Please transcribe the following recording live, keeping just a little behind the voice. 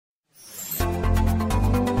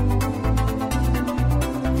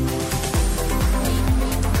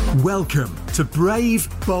Welcome to Brave,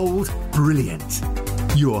 Bold, Brilliant.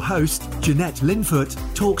 Your host, Jeanette Linfoot,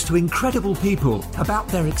 talks to incredible people about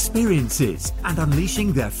their experiences and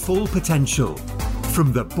unleashing their full potential.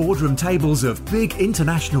 From the boardroom tables of big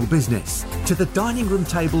international business to the dining room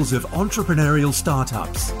tables of entrepreneurial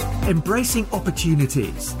startups, embracing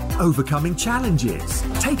opportunities, overcoming challenges,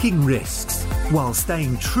 taking risks, while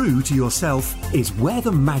staying true to yourself is where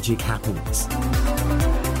the magic happens.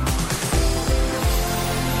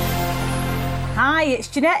 Hi, it's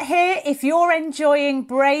Jeanette here. If you're enjoying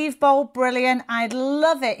Brave, Bold, Brilliant, I'd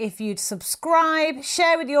love it if you'd subscribe,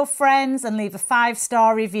 share with your friends and leave a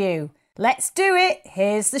 5-star review. Let's do it.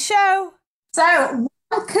 Here's the show. So,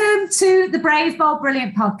 welcome to the Brave, Bold,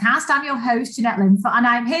 Brilliant podcast. I'm your host, Jeanette Linfoot, and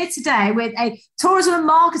I'm here today with a tourism and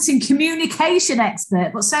marketing communication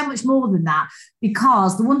expert, but so much more than that,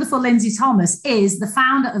 because the wonderful Lindsay Thomas is the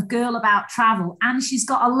founder of Girl About Travel, and she's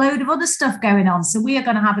got a load of other stuff going on. So we are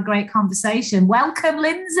going to have a great conversation. Welcome,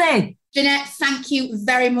 Lindsay. Jeanette, thank you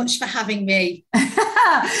very much for having me.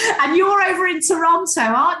 And you're over in Toronto,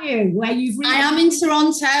 aren't you? Where you've I am in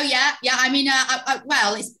Toronto, yeah. I mean,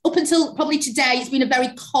 well, it's up until probably today, it's been a very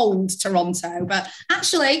cold Toronto, but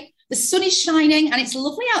actually the sun is shining and it's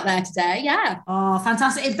lovely out there today, yeah. Oh,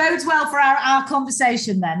 fantastic. It bodes well for our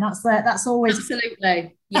conversation then. That's always...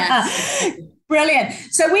 Absolutely, yes. Brilliant.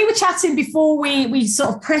 So we were chatting before we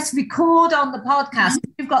sort of press record on the podcast.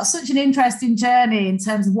 You've got such an interesting journey in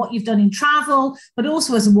terms of what you've done in travel, but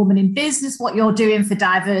also as a woman in business, what you're doing for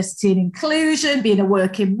diversity and inclusion, being a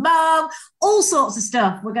working mum, all sorts of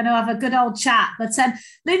stuff. We're going to have a good old chat. But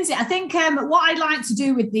Lindsay, I think what I'd like to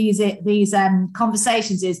do with these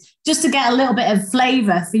conversations is just to get a little bit of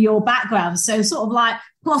flavour for your background. So sort of like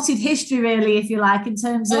plotted history, really, if you like, in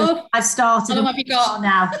terms of I've started. How long have you got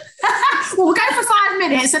now? Well, we'll go for 5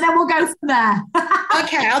 minutes and then we'll go from there.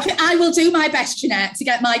 Okay, I will do my best, Jeanette, to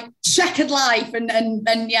get my checkered life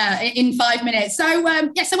and yeah, in 5 minutes. So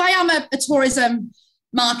so I am a tourism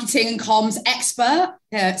marketing and comms expert,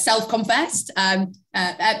 self-confessed.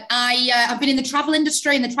 I've been in the travel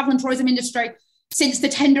industry, in the travel and tourism industry, since the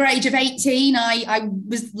tender age of 18. I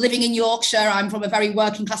was living in Yorkshire. I'm from a very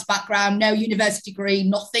working class background, no university degree,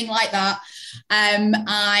 nothing like that.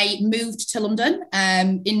 I moved to London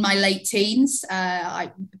in my late teens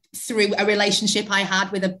through a relationship I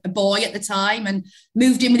had with a boy at the time, and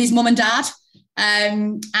moved in with his mum and dad.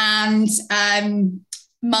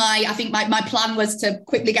 I think my plan was to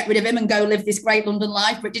quickly get rid of him and go live this great London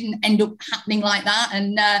life, but it didn't end up happening like that.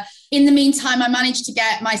 And in the meantime, I managed to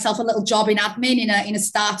get myself a little job in admin in a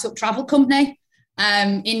startup travel company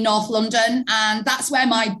in North London. And that's where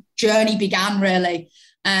my journey began, really,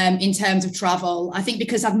 in terms of travel. I think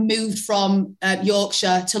because I've moved from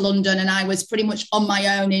Yorkshire to London, and I was pretty much on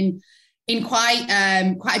my own in quite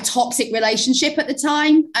a toxic relationship at the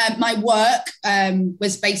time. My work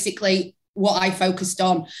was basically what I focused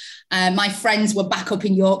on. My friends were back up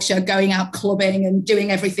in Yorkshire going out clubbing and doing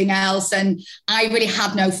everything else, and I really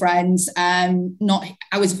had no friends. I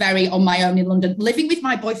was very on my own in London, living with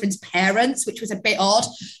my boyfriend's parents, which was a bit odd.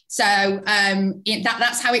 So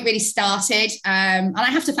that's how it really started, and I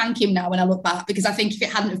have to thank him now when I look back, because I think if it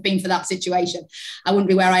hadn't have been for that situation, I wouldn't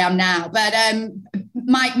be where I am now. But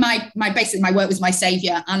basically my work was my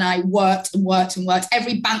saviour, and I worked and worked and worked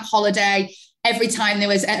every bank holiday. Every time there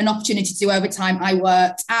was an opportunity to do overtime, I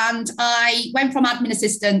worked. And I went from admin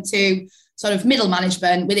assistant to sort of middle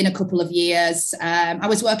management within a couple of years. I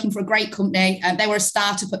was working for a great company. They were a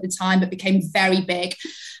startup at the time, but became very big.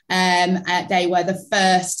 They were the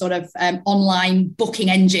first sort of online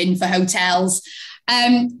booking engine for hotels.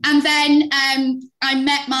 And then I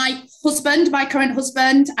met my husband, my current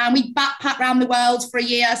husband, and we backpacked around the world for a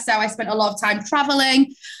year. So I spent a lot of time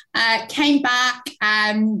traveling, came back,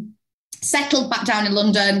 settled back down in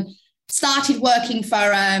London, started working for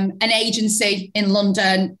an agency in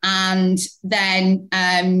London, and then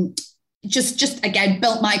just again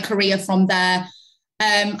built my career from there.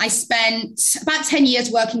 I spent about 10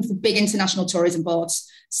 years working for big international tourism boards.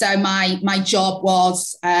 So my job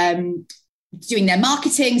was doing their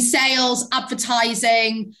marketing, sales,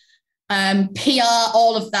 advertising, PR,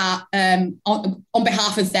 all of that on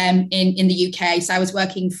behalf of them in the UK. So I was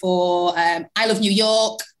working for Isle of New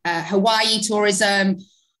York, Hawaii tourism,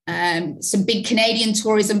 some big Canadian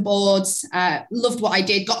tourism boards. Loved what I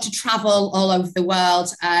did, got to travel all over the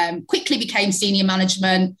world, quickly became senior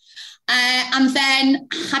management, and then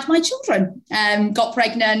had my children, got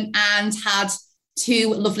pregnant and had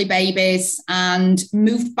 2 lovely babies, and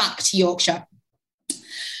moved back to Yorkshire.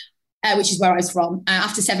 Which is where I was from,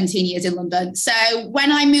 after 17 years in London. So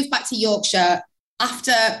when I moved back to Yorkshire,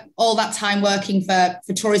 after all that time working for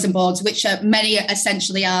tourism boards, which many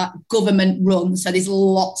essentially are government run, so there's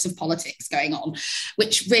lots of politics going on,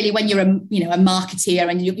 which really, when you're a marketeer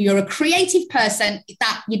and you're a creative person,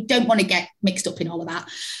 that you don't want to get mixed up in all of that.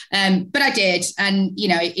 But I did, and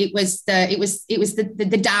it was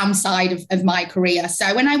the downside of my career.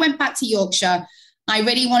 So when I went back to Yorkshire, I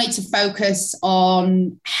really wanted to focus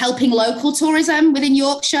on helping local tourism within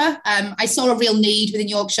Yorkshire. I saw a real need within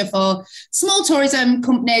Yorkshire for small tourism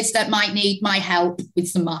companies that might need my help with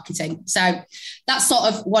some marketing. So that's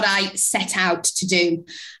sort of what I set out to do.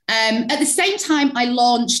 At the same time, I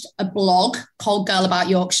launched a blog called Girl About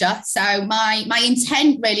Yorkshire. So my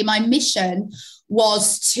intent, really, my mission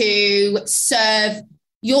was to serve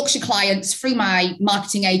Yorkshire clients through my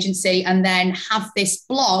marketing agency, and then have this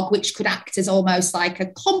blog which could act as almost like a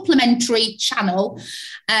complimentary channel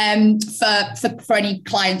for any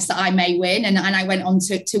clients that I may win. And I went on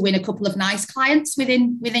to win a couple of nice clients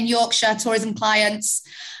within Yorkshire, tourism clients.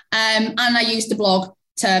 And I used the blog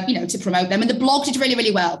to promote them. And the blog did really,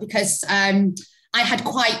 really well, because I had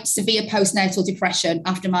quite severe postnatal depression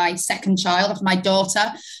after my second child, after my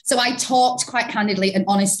daughter. So I talked quite candidly and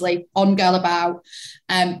honestly on Girl About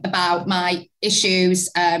my issues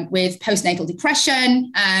with postnatal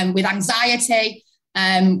depression, with anxiety,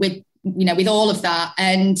 with all of that.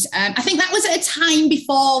 And I think that was at a time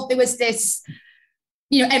before there was this,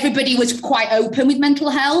 everybody was quite open with mental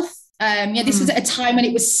health. This was at a time when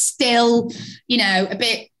it was still, a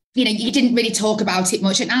bit, you didn't really talk about it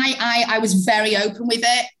much. And I was very open with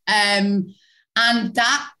it. And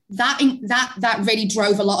that really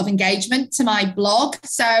drove a lot of engagement to my blog.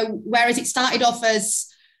 So whereas it started off as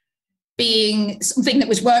being something that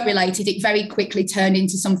was work related, it very quickly turned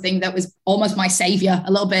into something that was almost my savior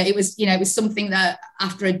a little bit. It was, it was something that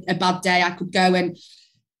after a bad day, I could go and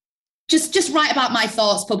just write about my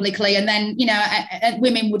thoughts publicly. And then,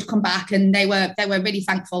 women would come back and they were really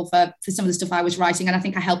thankful for some of the stuff I was writing. And I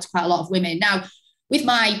think I helped quite a lot of women. Now, with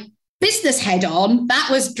my business head on, that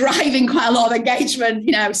was driving quite a lot of engagement,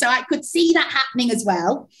 so I could see that happening as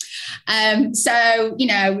well. In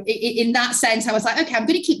that sense, I was like, okay, I'm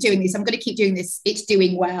going to keep doing this. It's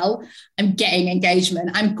doing well. I'm getting engagement.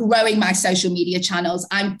 I'm growing my social media channels.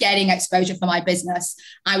 I'm getting exposure for my business.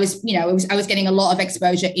 I was getting a lot of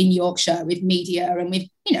exposure in Yorkshire with media and with,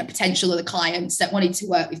 potential other clients that wanted to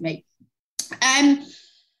work with me.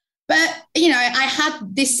 But, I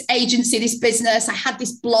had this agency, this business, I had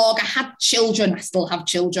this blog, I had children, I still have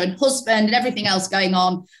children, husband and everything else going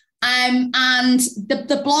on. And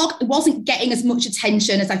the blog wasn't getting as much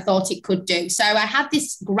attention as I thought it could do. So I had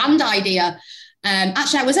this grand idea.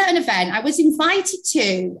 Actually, I was at an event. I was invited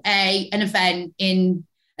to an event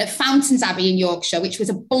at Fountains Abbey in Yorkshire, which was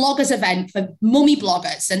a bloggers event for mummy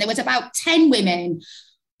bloggers. And there was about 10 women,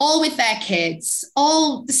 all with their kids,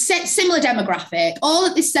 all similar demographic, all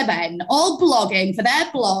at this event, all blogging for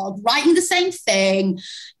their blog, writing the same thing,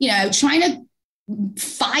 trying to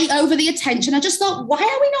fight over the attention. I just thought, why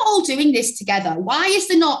are we not all doing this together? Why is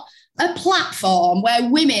there not a platform where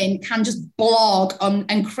women can just blog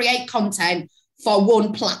and create content for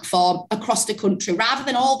one platform across the country, rather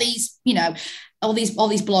than all these, all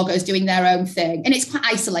these bloggers doing their own thing? And it's quite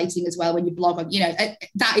isolating as well when you blog on,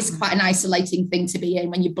 that is quite an isolating thing to be in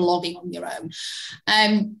when you're blogging on your own.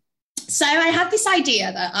 So I had this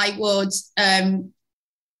idea that I would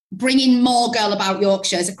bring in more Girl About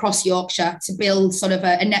Yorkshires across Yorkshire to build sort of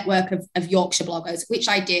a network of Yorkshire bloggers, which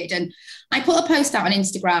I did. And I put a post out on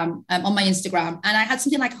Instagram, on my Instagram, and I had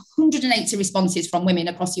something like 180 responses from women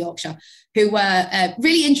across Yorkshire who were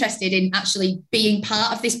really interested in actually being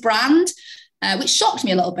part of this brand. Which shocked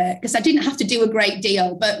me a little bit, because I didn't have to do a great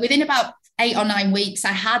deal. But within about 8 or 9 weeks,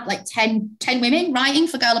 I had like 10 women writing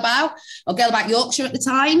for Girl About, or Girl About Yorkshire at the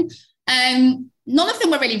time. None of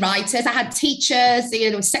them were really writers. I had teachers,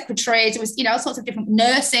 there were secretaries, there was, all sorts of different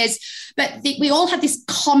nurses. But we all had this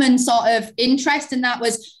common sort of interest, and that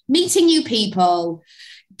was meeting new people,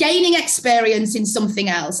 gaining experience in something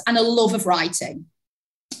else, and a love of writing.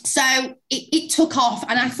 So it took off,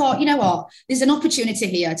 and I thought, you know what, there's an opportunity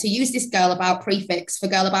here to use this Girl About prefix for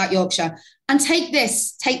Girl About Yorkshire and take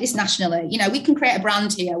this nationally. We can create a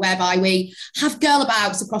brand here whereby we have Girl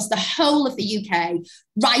Abouts across the whole of the UK,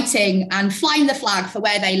 writing and flying the flag for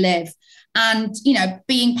where they live, and,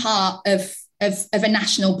 being part of a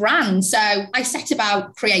national brand. So I set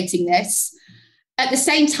about creating this. At the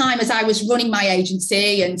same time as I was running my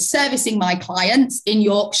agency and servicing my clients in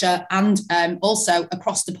Yorkshire and also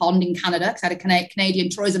across the pond in Canada, because I had a Canadian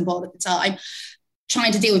tourism board at the time,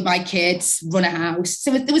 trying to deal with my kids, run a house.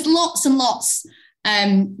 So there was lots and lots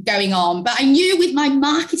going on. But I knew with my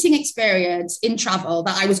marketing experience in travel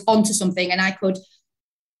that I was onto something, and I could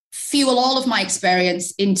fuel all of my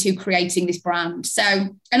experience into creating this brand. So,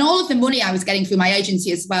 and all of the money I was getting through my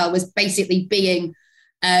agency as well was basically being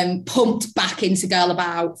pumped back into Girl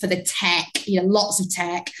About for the tech, lots of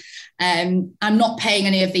tech. I'm not paying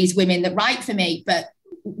any of these women that write for me, but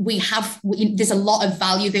there's a lot of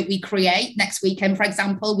value that we create. Next weekend, for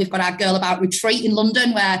example, we've got our Girl About retreat in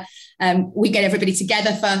London, where we get everybody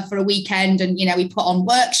together for a weekend, and we put on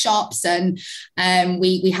workshops, and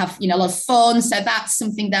we have a lot of fun. So that's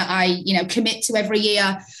something that I commit to every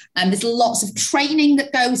year. And there's lots of training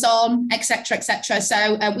that goes on, etc., etc.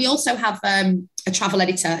 So we also have a travel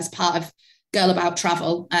editor as part of Girl About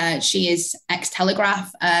Travel. She is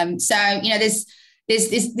ex-Telegraph. So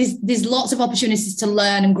there's lots of opportunities to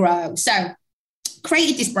learn and grow. So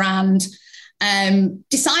created this brand.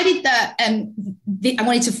 Decided that I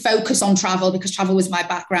wanted to focus on travel because travel was my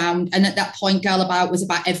background. And at that point, Girl About was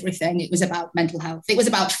about everything. It was about mental health. It was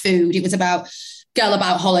about food. It was about Girl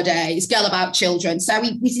About holidays, Girl About children. So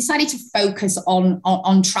we decided to focus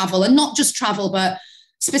on travel, and not just travel, but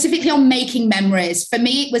specifically on making memories. For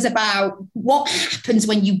me, it was about what happens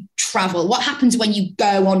when you travel, what happens when you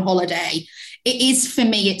go on holiday. It is, for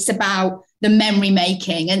me, it's about the memory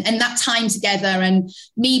making and that time together, and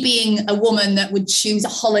me being a woman that would choose a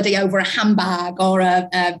holiday over a handbag, or a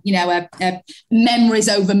memories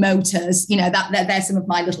over motors. That they're some of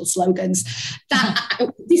my little slogans.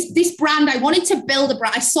 This brand, I wanted to build a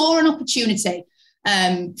brand. I saw an opportunity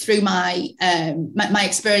through my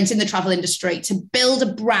experience in the travel industry to build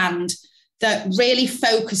a brand that really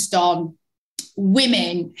focused on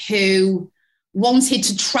women who wanted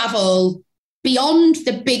to travel beyond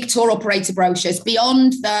the big tour operator brochures,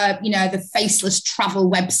 beyond the faceless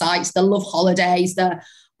travel websites, the Love Holidays,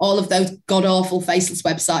 all of those god-awful faceless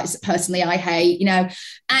websites that personally I hate,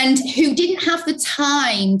 and who didn't have the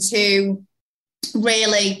time to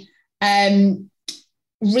really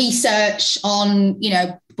research on,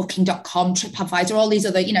 Booking.com, TripAdvisor, all these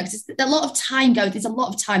other, because there's a lot of time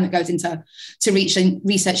that goes into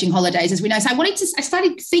researching holidays, as we know. So I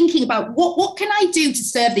started thinking about what can I do to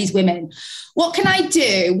serve these women? What can I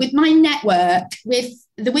do with my network, with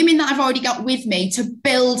the women that I've already got with me, to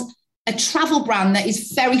build a travel brand that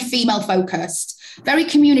is very female focused, very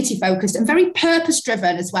community focused, and very purpose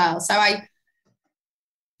driven as well. So I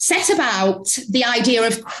set about the idea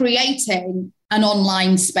of creating an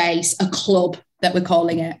online space, a club that we're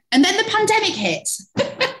calling it. And then the pandemic hit.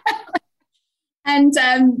 And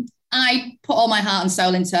I put all my heart and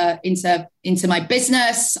soul into my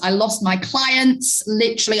business. I lost my clients.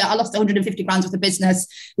 Literally, I lost 150 grand worth of business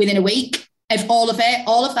within a week. Of all of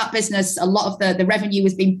that business, a lot of the revenue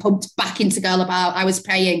was being pumped back into Girl About. I was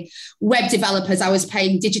paying web developers, I was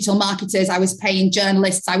paying digital marketers, I was paying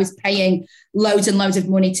journalists, I was paying loads and loads of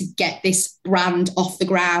money to get this brand off the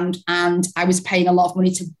ground. And I was paying a lot of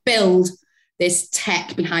money to build this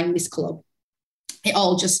tech behind this club. It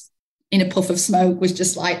all just, in a puff of smoke, was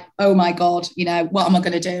just like, oh my God, what am I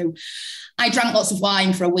going to do? I drank lots of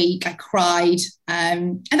wine for a week. I cried.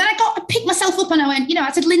 And then I picked myself up and I went,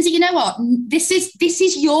 I said, Lindsay, you know what? This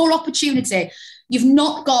is your opportunity. You've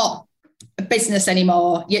not got a business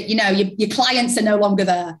anymore. Your clients are no longer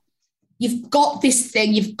there. You've got this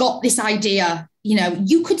thing. You've got this idea.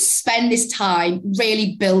 You could spend this time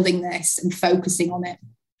really building this and focusing on it.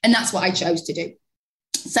 And that's what I chose to do.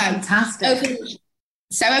 So fantastic. Over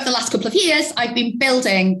the last couple of years, I've been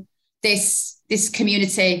building this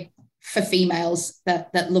community for females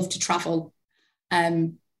that love to travel.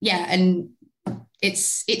 And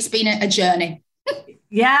it's been a journey.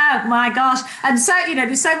 Yeah, my gosh. And so,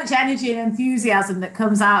 there's so much energy and enthusiasm that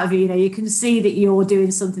comes out of you. You can see that you're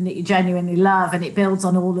doing something that you genuinely love, and it builds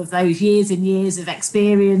on all of those years and years of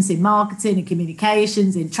experience in marketing and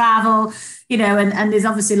communications, in travel, and there's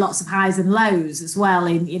obviously lots of highs and lows as well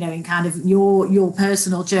in kind of your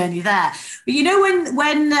personal journey there. But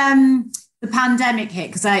when the pandemic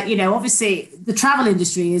hit, because obviously the travel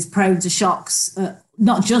industry is prone to shocks,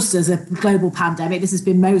 not just as a global pandemic. This has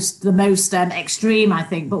been the most extreme, I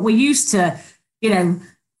think. But we're used to,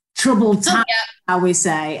 troubled times, how we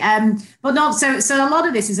say. But not so. So a lot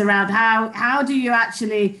of this is around how do you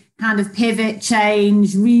actually kind of pivot,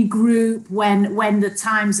 change, regroup when the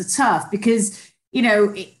times are tough, because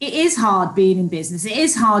it is hard being in business. It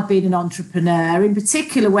is hard being an entrepreneur, in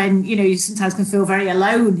particular when, you sometimes can feel very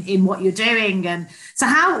alone in what you're doing. And so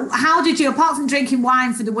how did you, apart from drinking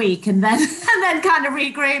wine for the week and then kind of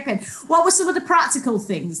regrouping, what were some of the practical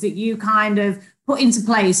things that you kind of put into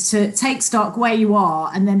place to take stock where you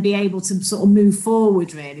are and then be able to sort of move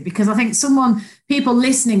forward, really? Because I think people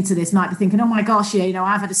listening to this might be thinking, oh my gosh, yeah,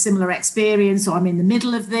 I've had a similar experience, or I'm in the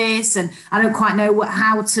middle of this and I don't quite know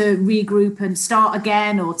how to regroup and start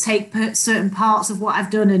again, or take certain parts of what I've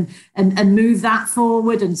done and move that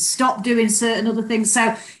forward and stop doing certain other things.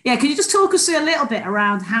 So yeah, can you just talk us through a little bit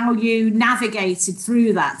around how you navigated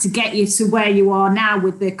through that to get you to where you are now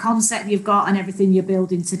with the concept you've got and everything you're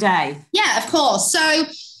building today? Yeah, of course. So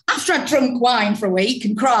after I'd drunk wine for a week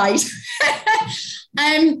and cried,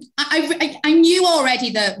 I knew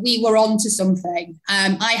already that we were onto something.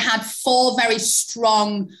 I had 4 very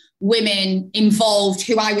strong women involved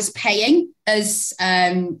who I was paying as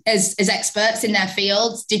experts in their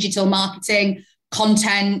fields: digital marketing,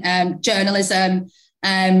 content, journalism,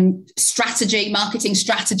 strategy, marketing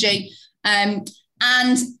strategy, and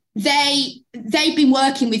they've been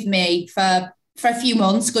working with me for a few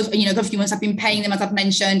months. Good few months. I've been paying them, as I've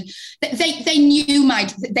mentioned. They knew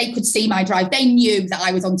they could see my drive. They knew that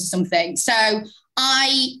I was onto something. So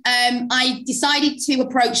I decided to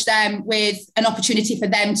approach them with an opportunity for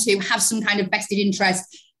them to have some kind of vested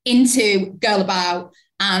interest into Girl About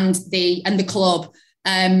and the club.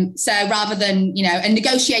 So rather than, and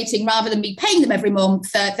negotiating, rather than me paying them every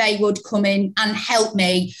month, they would come in and help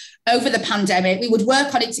me over the pandemic. We would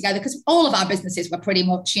work on it together because all of our businesses were pretty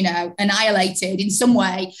much, annihilated in some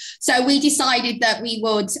way. So we decided that we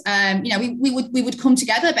would, we would come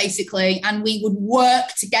together basically, and we would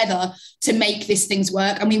work together to make these things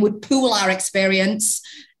work. And we would pool our experience,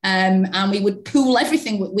 and we would pool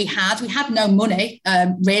everything we had. We had no money,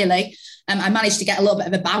 really. I managed to get a little bit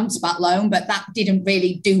of a bounce back loan, but that didn't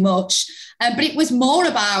really do much. But it was more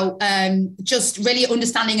about just really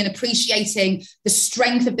understanding and appreciating the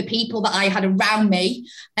strength of the people that I had around me,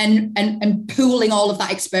 and pooling all of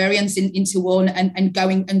that experience into one and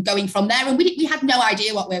going from there. And we had no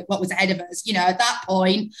idea what was ahead of us. At that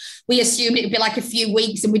point, we assumed it would be like a few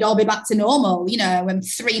weeks and we'd all be back to normal. And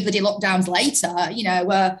 3 bloody lockdowns later,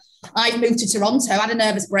 I moved to Toronto, had a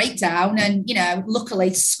nervous breakdown, and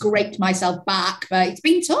luckily scraped myself back. But it's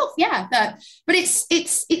been tough, yeah. But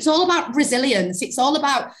it's all about resilience. It's all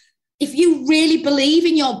about, if you really believe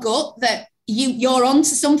in your gut that you're onto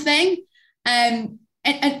something, and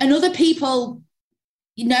other people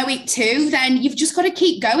know it too, then you've just got to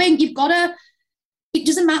keep going. It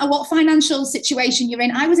doesn't matter what financial situation you're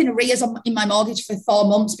in. I was in arrears in my mortgage for 4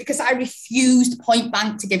 months because I refused point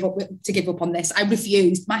blank to give up on this. I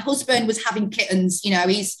refused. My husband was having kittens.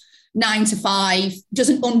 He's 9 to 5,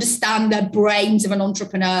 doesn't understand the brains of an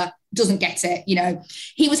entrepreneur, doesn't get it.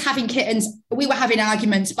 He was having kittens. We were having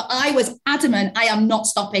arguments, but I was adamant. I am not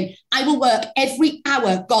stopping. I will work every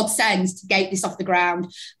hour God sends to get this off the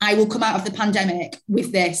ground. I will come out of the pandemic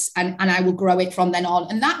with this, and I will grow it from then on.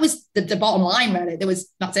 And that was the bottom line, really.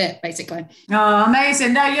 That's it, basically. Oh,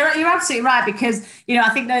 amazing. No, you're absolutely right, because, I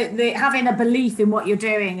think that having a belief in what you're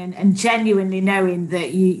doing and genuinely knowing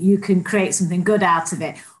that you can create something good out of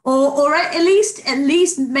it, or at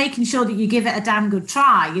least making sure that you give it a damn good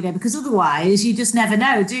try, because otherwise you just never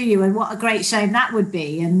know, do you? And what a great shame that would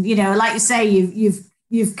be. And, like you say,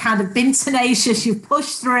 you've kind of been tenacious, you've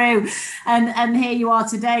pushed through, and here you are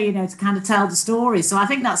today, to kind of tell the story. So I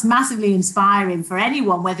think that's massively inspiring for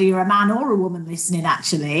anyone, whether you're a man or a woman listening,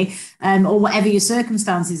 actually, or whatever your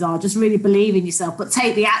circumstances are. Just really believe in yourself, but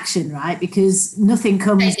take the action, right? Because nothing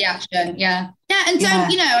comes. Take the action, yeah. Yeah, and don't,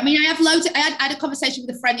 I have loads. I had a conversation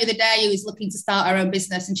with a friend the other day who was looking to start her own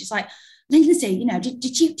business, and she's like, Lindsay,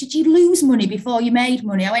 did you lose money before you made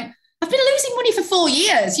money? I went, I've been losing money for 4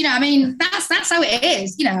 years. That's how it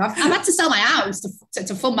is. I've had to sell my house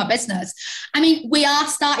to fund my business. We are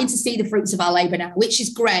starting to see the fruits of our labor now, which is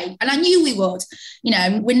great. And I knew we would.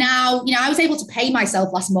 We're now, I was able to pay myself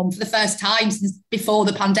last month for the first time since before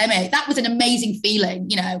the pandemic. That was an amazing feeling,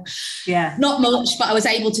 Yeah. Not much, but I was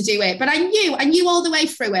able to do it. But I knew all the way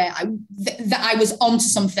through it that I was onto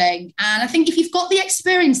something. And I think if you've got the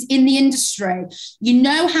experience in the industry, you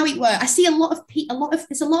know how it works. I see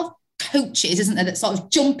there's a lot of coaches, isn't there, that sort of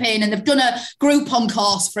jump in and they've done a Groupon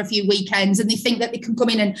course for a few weekends and they think that they can come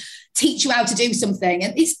in and teach you how to do something.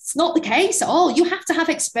 And it's not the case at all. You have to have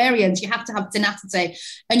experience, you have to have tenacity,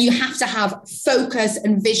 and you have to have focus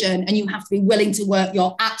and vision, and you have to be willing to work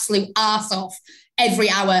your absolute arse off every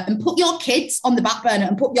hour, and put your kids on the back burner,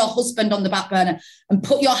 and put your husband on the back burner, and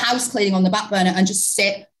put your house cleaning on the back burner, and just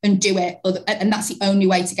sit and do it. And that's the only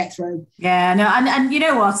way to get through. Yeah, no, and you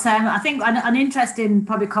know what? I think an interesting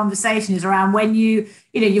probably conversation is around when you've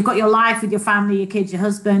got your life with your family, your kids, your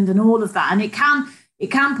husband, and all of that, and it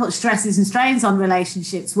can put stresses and strains on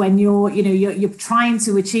relationships when you're trying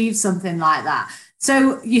to achieve something like that.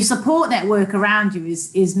 So your support network around you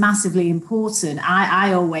is massively important.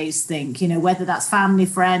 I always think, whether that's family,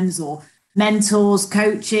 friends, or mentors,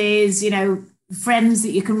 coaches, friends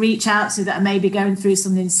that you can reach out to that are maybe going through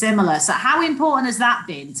something similar. So how important has that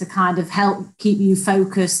been to kind of help keep you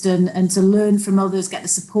focused and to learn from others, get the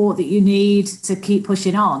support that you need to keep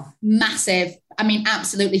pushing on? Massive. I mean,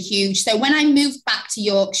 absolutely huge. So when I moved back to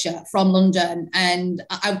Yorkshire from London, and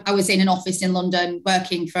I was in an office in London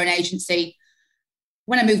working for an agency.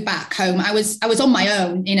 When I moved back home, I was on my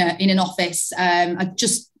own in an office. I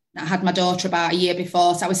had my daughter about a year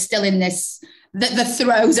before, so I was still in the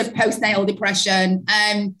throes of postnatal depression.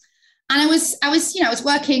 And I was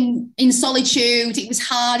working in solitude. It was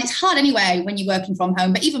hard. It's hard anyway when you're working from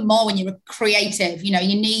home, but even more when you're a creative. You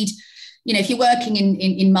need, if you're working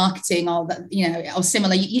in marketing or or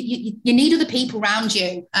similar, you need other people around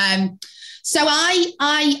you. So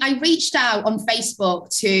I reached out on Facebook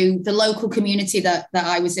to the local community that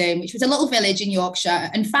I was in, which was a little village in Yorkshire,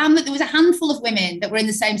 and found that there was a handful of women that were in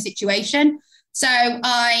the same situation. So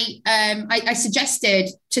I suggested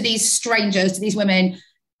to these strangers, to these women,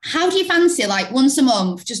 how do you fancy like once a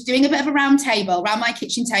month, just doing a bit of a round table around my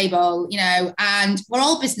kitchen table, and we're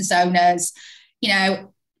all business owners,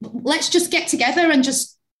 let's just get together and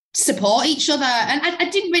just support each other. And I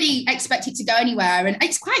didn't really expect it to go anywhere. And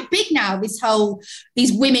it's quite big now,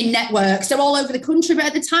 these women networks. They're all over the country, but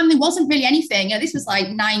at the time there wasn't really anything. This was like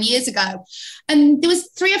 9 years ago. And there was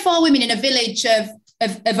 3 or 4 women in a village of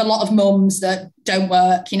a lot of mums that don't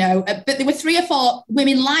work, but there were 3 or 4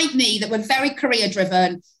 women like me that were very career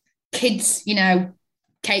driven. Kids,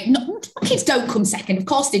 Kate, my kids don't come second. Of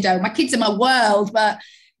course they don't. My kids are my world, but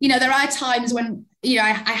there are times when,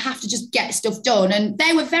 I have to just get stuff done. And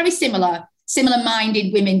they were very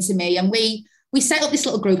similar-minded women to me. And we set up this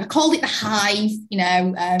little group. I called it the Hive,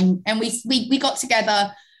 and we got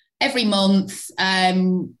together every month,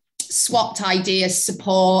 swapped ideas,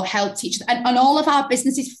 support, helped each other. And all of our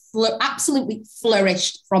businesses absolutely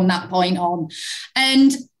flourished from that point on.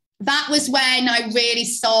 And that was when I really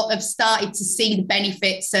sort of started to see the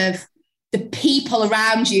benefits of the people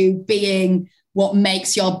around you being what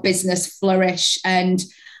makes your business flourish. And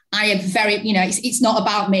I am very, it's not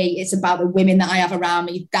about me. It's about the women that I have around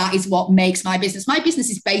me. That is what makes my business. My business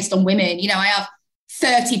is based on women. I have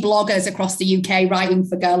 30 bloggers across the UK writing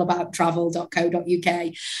for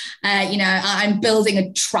girlabouttravel.co.uk. I'm building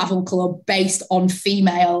a travel club based on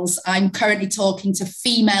females. I'm currently talking to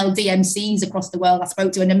female DMCs across the world. I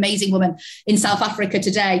spoke to an amazing woman in South Africa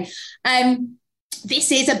today.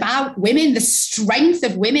 This is about women, the strength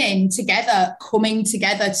of women together, coming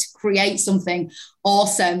together to create something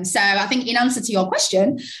awesome. So I think in answer to your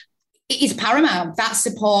question, it is paramount. That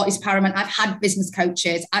support is paramount. I've had business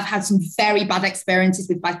coaches. I've had some very bad experiences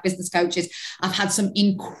with business coaches. I've had some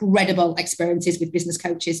incredible experiences with business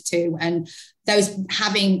coaches too. And those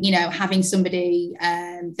having somebody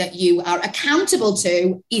that you are accountable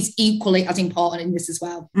to is equally as important in this as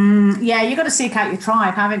well. Yeah, you've got to seek out your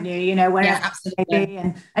tribe, haven't you? Wherever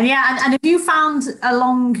absolutely. And have you found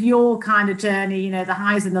along your kind of journey, the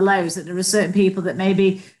highs and the lows, that there are certain people that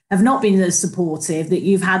maybe have not been as supportive, that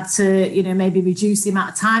you've had to, maybe reduce the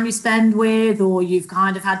amount of time you spend with, or you've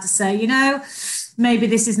kind of had to say, maybe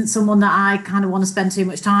this isn't someone that I kind of want to spend too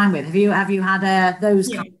much time with. Have you had those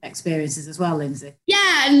kind of experiences as well, Lindsay?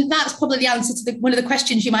 Yeah, and that's probably the answer to one of the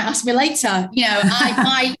questions you might ask me later.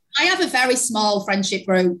 I have a very small friendship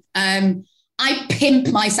group. I pimp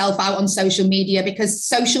myself out on social media because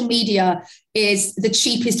social media is the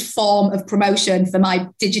cheapest form of promotion for my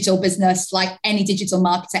digital business, like any digital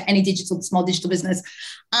marketer, any small digital business.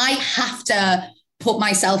 I have to put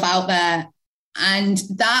myself out there. And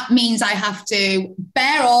that means I have to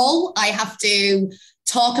bear all. I have to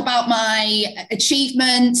talk about my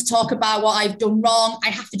achievements, talk about what I've done wrong. I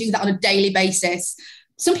have to do that on a daily basis.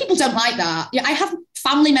 Some people don't like that. I have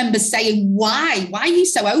family members saying, why are you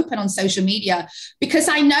so open on social media? Because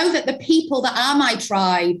I know that the people that are my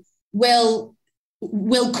tribe will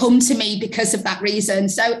come to me because of that reason.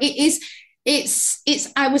 So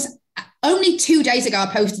I was only 2 days ago, I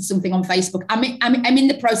posted something on Facebook. I'm in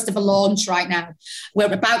the process of a launch right now.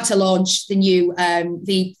 We're about to launch the new,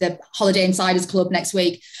 the Holiday Insiders Club next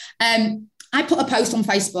week. I put a post on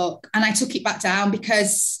Facebook and I took it back down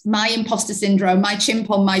because my imposter syndrome, my chimp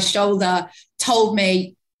on my shoulder told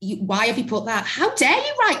me, why have you put that? How dare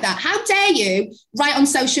you write that? How dare you write on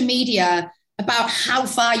social media about how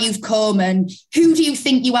far you've come and who do you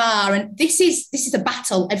think you are? And this is a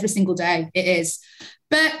battle every single day. It is.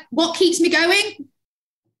 But what keeps me going?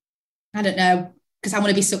 I don't know. because I want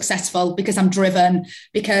to be successful, because I'm driven,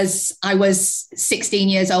 because I was 16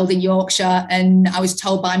 years old in Yorkshire and I was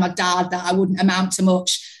told by my dad that I wouldn't amount to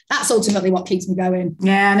much. That's ultimately what keeps me going.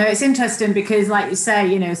 Yeah, no, it's interesting because, like you say,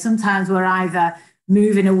 you know, sometimes we're either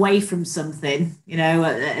moving away from something, you know,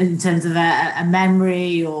 in terms of a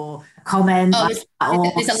memory or a comment, or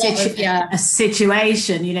a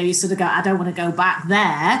situation, you know, you sort of go, I don't want to go back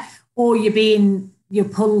there, or you're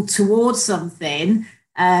pulled towards something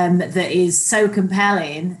that is so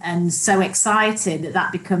compelling and so exciting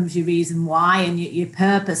that becomes your reason why and your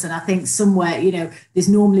purpose. And I think somewhere, you know, there's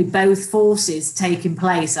normally both forces taking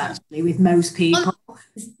place actually with most people.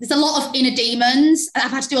 There's a lot of inner demons.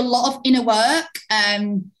 I've had to do a lot of inner work.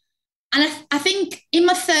 And I think in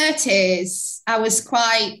my 30s, I was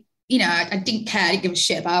quite, you know, I didn't care, I didn't give a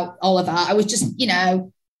shit about all of that. I was just, you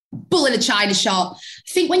know, bull in a china shop.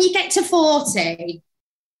 I think when you get to 40,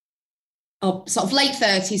 or sort of late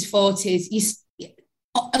 30s, 40s,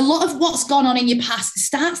 a lot of what's gone on in your past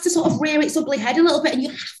starts to sort of rear its ugly head a little bit, and you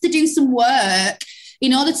have to do some work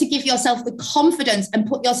in order to give yourself the confidence and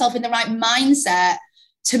put yourself in the right mindset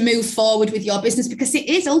to move forward with your business, because it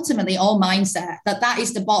is ultimately all mindset. That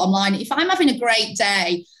is the bottom line. If I'm having a great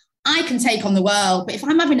day, I can take on the world, but if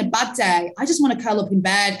I'm having a bad day, I just want to curl up in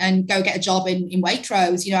bed and go get a job in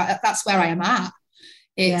Waitrose. You know, that's where I am at.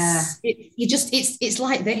 It's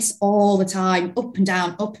like this all the time, up and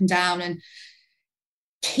down, and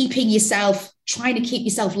trying to keep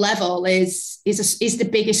yourself level is the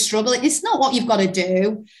biggest struggle. It's not what you've got to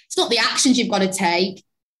do. It's not the actions you've got to take.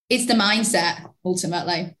 It's the mindset,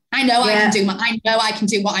 ultimately. I know I can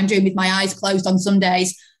do what I'm doing with my eyes closed on some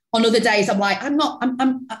days. On other days, I'm like,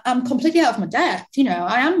 I'm completely out of my depth. You know,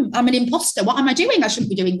 I'm an imposter. What am I doing? I shouldn't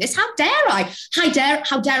be doing this. How dare I? How dare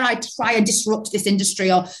I try and disrupt this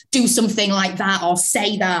industry or do something like that or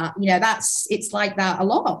say that? You know, it's like that a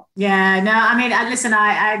lot. Yeah, no, I mean, listen,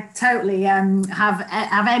 I totally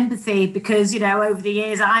have empathy because, you know, over the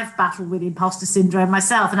years I've battled with imposter syndrome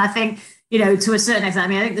myself. And I think, you know, to a certain extent, I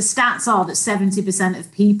mean, I think the stats are that 70%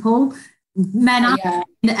 of people, men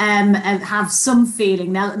have some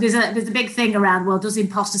feeling. Now, there's a big thing around, well, does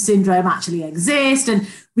imposter syndrome actually exist? And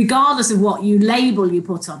regardless of what label you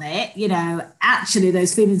put on it, you know, actually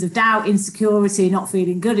those feelings of doubt, insecurity, not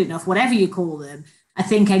feeling good enough, whatever you call them, I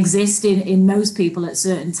think exist in most people at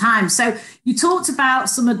certain times. So you talked about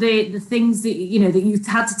some of the things that, you know, that you've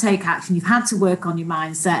had to take action, you've had to work on your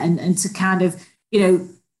mindset and to kind of, you know,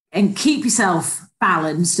 and keep yourself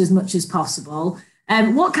balanced as much as possible.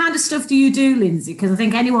 What kind of stuff do you do, Lindsay? Because I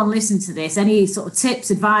think anyone listening to this, any sort of tips,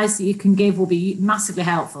 advice that you can give will be massively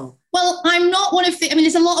helpful. Well, I'm not one of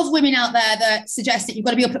there's a lot of women out there that suggest that you've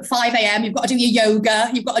got to be up at 5 a.m. You've got to do your yoga.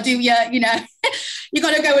 You've got to do your, you know, you've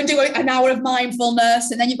got to go and do an hour of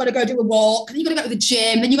mindfulness, and then you've got to go do a walk, and then you've got to go to the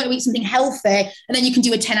gym, then you've got to eat something healthy, and then you can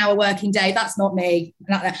do a 10-hour working day. That's not me.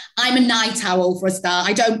 I'm a night owl for a start.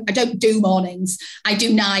 I don't do mornings. I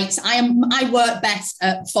do nights. I work best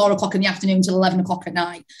at 4 o'clock in the afternoon till 11 o'clock at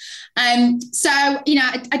night. So, you know,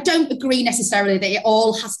 I don't agree necessarily that it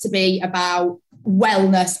all has to be about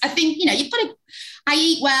wellness. I think, you know, I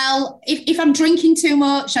eat well. If I'm drinking too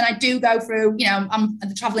much, and I do go through, you know, I'm in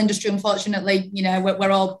the travel industry, unfortunately, you know,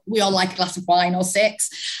 we all like a glass of wine or 6.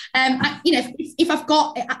 You know, if I've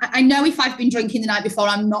got, I know if I've been drinking the night before,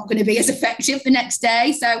 I'm not going to be as effective the next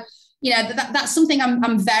day. So, you know, that's something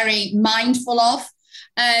I'm very mindful of.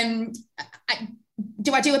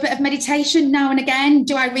 Do I do a bit of meditation now and again?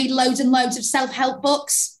 Do I read loads and loads of self-help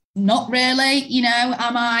books? Not really. You know,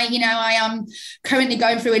 I am currently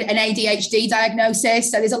going through an ADHD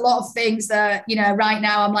diagnosis. So there's a lot of things that, you know, right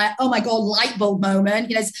now I'm like, oh my God, light bulb moment.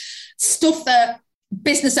 You know, there's stuff that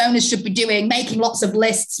business owners should be doing, making lots of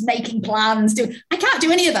lists, making plans. I can't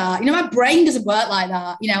do any of that. You know, my brain doesn't work like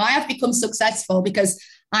that. You know, I have become successful because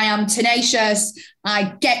I am tenacious,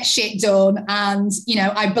 I get shit done, and, you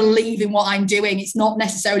know, I believe in what I'm doing. It's not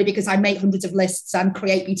necessarily because I make hundreds of lists and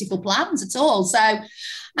create beautiful plans at all. So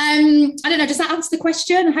I don't know, does that answer the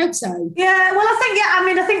question? I hope so. Yeah, well,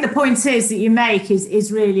 I think the point is that you make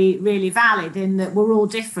is really, really valid in that we're all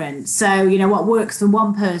different. So, you know, what works for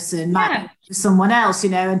one person might work for someone else, you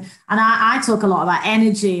know, and I talk a lot about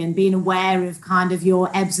energy and being aware of kind of your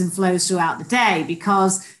ebbs and flows throughout the day,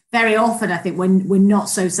 because very often I think when we're not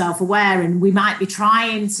so self-aware and we might be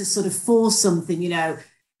trying to sort of force something, you know,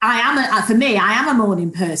 I am a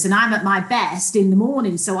morning person. I'm at my best in the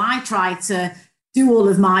morning. So I try to do all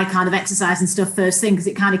of my kind of exercise and stuff first thing, because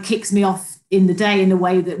it kind of kicks me off in the day in a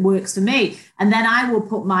way that works for me. And then I will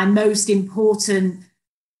put my most important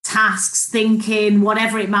tasks, thinking,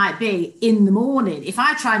 whatever it might be in the morning. If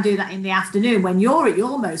I try and do that in the afternoon when you're at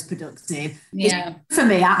your most productive, for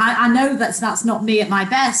me, I know that's not me at my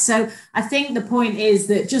best. So I think the point is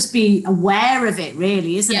that just be aware of it,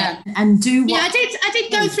 really, isn't it? And do what... I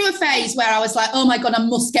did go through a phase where I was like, oh my God, I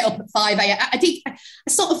must get up at 5 a.m. I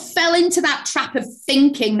sort of fell into that trap of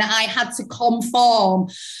thinking that I had to conform.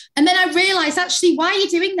 And then I realized, actually, why are you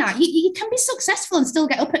doing that? You can be successful and still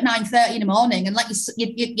get up at 9:30 in the morning and let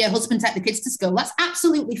your husband take the kids to school. That's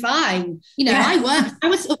absolutely fine. I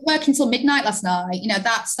was up working till midnight last night.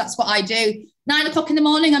 That's what I do. 9 o'clock in the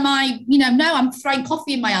morning, am I, no, I'm throwing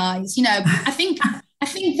coffee in my eyes. I think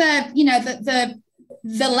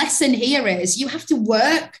the lesson here is you have to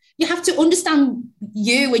work. You have to understand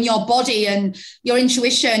you and your body and your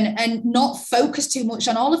intuition and not focus too much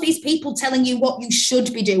on all of these people telling you what you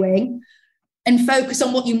should be doing, and focus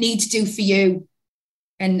on what you need to do for you,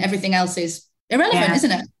 and everything else is irrelevant,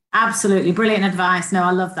 isn't it? Absolutely. Brilliant advice. No,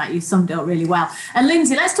 I love that. You summed it up really well. And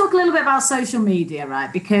Lindsay, let's talk a little bit about social media,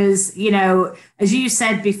 right? Because, as you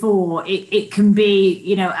said before, it can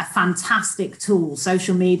be, a fantastic tool.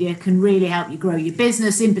 Social media can really help you grow your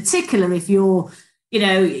business, in particular if you're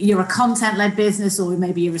a content-led business, or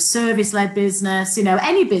maybe you're a service-led business.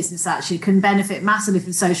 Any business actually can benefit massively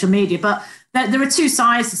from social media. But there are two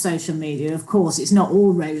sides to social media. Of course, it's not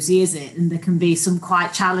all rosy, is it? And there can be some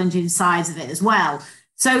quite challenging sides of it as well.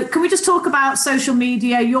 So can we just talk about social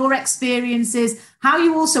media, your experiences, how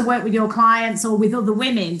you also work with your clients or with other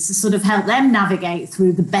women to sort of help them navigate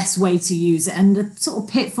through the best way to use it, and the sort of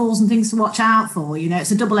pitfalls and things to watch out for?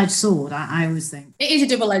 It's a double-edged sword, I always think. It is a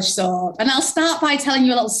double-edged sword. And I'll start by telling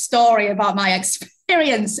you a little story about my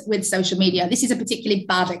experience with social media. This is a particularly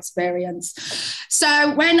bad experience.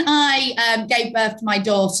 So when I gave birth to my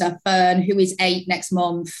daughter, Fern, who is 8 next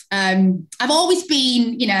month, I've always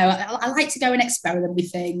been, I like to go and experiment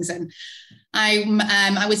with things. And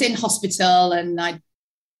I was in hospital and I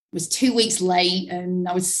was 2 weeks late, and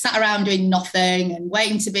I was sat around doing nothing and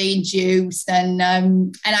waiting to be induced. And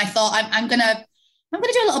I thought I'm going to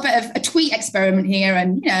do a little bit of a tweet experiment here.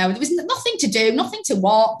 And, there was nothing to do, nothing to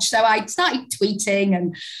watch. So I started tweeting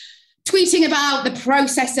about the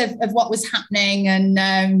process of what was happening. And,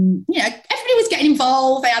 everybody was getting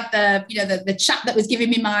involved. I had the chap that was giving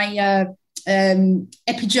me my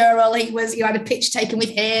epidural. He had a picture taken with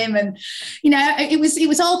him, and it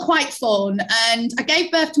was all quite fun. And I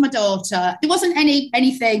gave birth to my daughter. There wasn't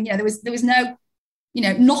anything, there was no,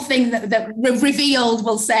 nothing that revealed,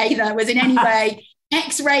 we'll say, that was in any way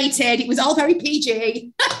X-rated. It was all very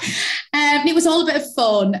PG. It was all a bit of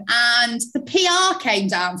fun. And the PR came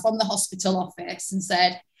down from the hospital office and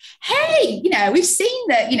said, hey, we've seen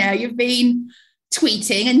that, you've been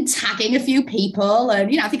tweeting and tagging a few people.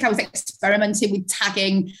 And, I think I was experimenting with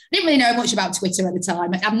tagging. I didn't really know much about Twitter at the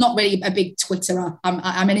time. I'm not really a big Twitterer.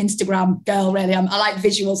 I'm an Instagram girl, really. I like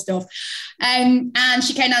visual stuff. And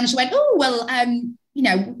she came down and she went, oh, well,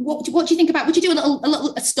 what do you think about, would you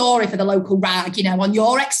do a story for the local rag, on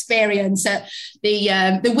your experience at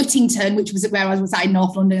the Whittington, which was where I was at in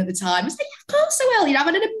North London at the time? I said, yeah, of course I will. I've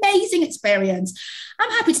had an amazing experience. I'm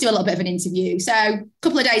happy to do a little bit of an interview. So a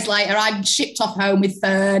couple of days later, I shipped off home with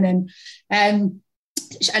Fern and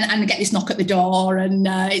get this knock at the door, and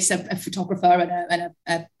it's a photographer and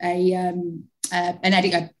an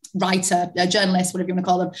editor, writer, a journalist, whatever you want to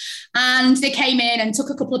call them. And they came in and took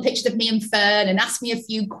a couple of pictures of me and Fern and asked me a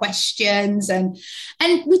few questions. And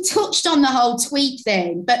we touched on the whole tweet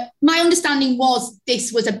thing. But my understanding was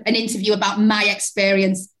this was an interview about my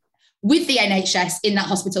experience with the NHS in that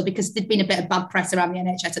hospital, because there'd been a bit of bad press around the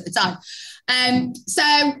NHS at the time. So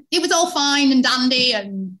it was all fine and dandy.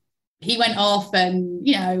 And he went off and,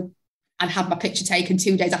 I'd had my picture taken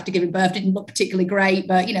 2 days after giving birth. Didn't look particularly great,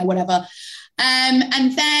 but, whatever.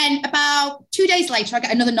 And then about 2 days later, I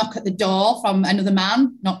get another knock at the door from another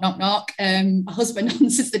man. Knock, knock, knock. My husband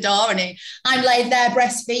answers the door, and I'm laid there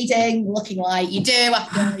breastfeeding, looking like you do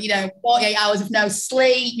after, 48 hours of no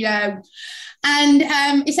sleep, And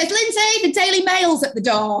he says, Lindsay, the Daily Mail's at the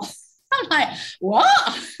door. I'm like,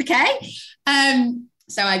 what? Okay.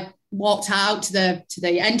 So I walked out to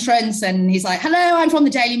the entrance, and he's like, hello, I'm from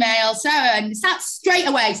the Daily Mail. So, and starts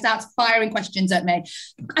firing questions at me.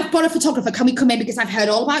 I've got a photographer. Can we come in? Because I've heard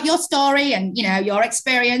all about your story and, your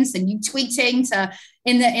experience and you tweeting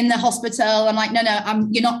in the hospital. I'm like, no,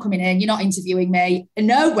 you're not coming in. You're not interviewing me.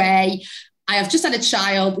 No way. I have just had a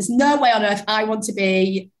child. There's no way on earth I want to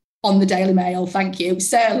be on the Daily Mail. Thank you.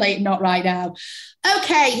 Certainly not right now.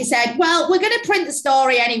 Okay, he said, well, we're going to print the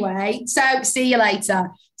story anyway. So see you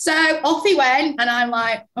later. So off he went, and I'm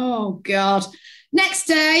like, oh, God. Next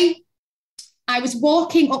day, I was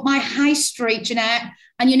walking up my high street, Jeanette,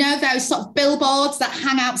 And you know those sort of billboards that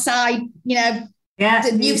hang outside, you know,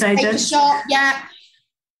 the newspaper shop? Yeah.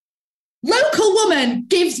 Local woman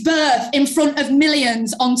gives birth in front of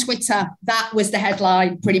millions on Twitter. That was the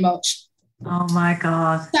headline, pretty much. Oh my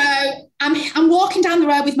God. So I'm walking down the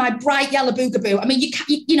road with my bright yellow boogaboo. I mean,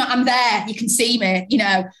 you know, I'm there, you can see me, you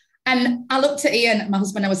know. And I looked at Ian, my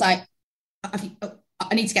husband, I was like,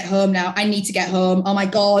 I need to get home now. I need to get home. Oh my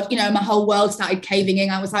God. You know, my whole world started caving in.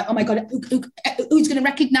 I was like, oh my God, who's going to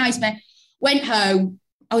recognize me? Went home.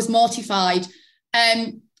 I was mortified.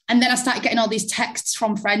 And then I started getting all these texts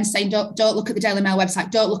from friends saying, don't look at the Daily Mail website.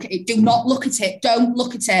 Don't look at it. Do not look at it. Don't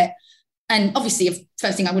look at it. And obviously, the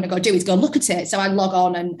first thing I'm going to go do is go look at it. So I log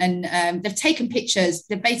on and they've taken pictures.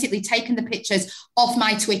 They've basically taken the pictures off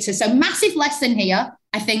my Twitter. So massive lesson here,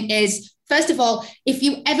 I think, is, first of all, if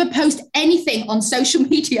you ever post anything on social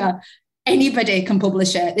media, anybody can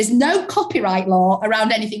publish it. There's no copyright law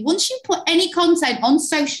around anything. Once you put any content on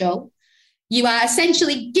social, you are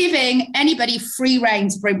essentially giving anybody free rein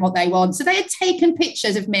to print what they want. So they had taken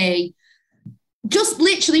pictures of me just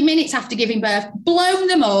literally minutes after giving birth, blown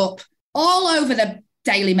them up all over the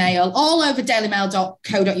Daily Mail, all over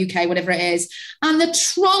dailymail.co.uk, whatever it is. And the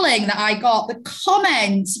trolling that I got, the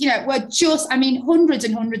comments, you know, were just, I mean, hundreds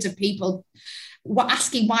and hundreds of people were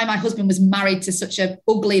asking why my husband was married to such a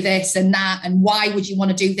ugly this and that, and why would you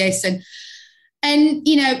want to do this? And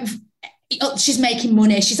you know, she's making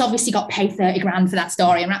money. She's obviously got paid 30 grand for that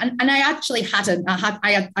story. And I actually hadn't.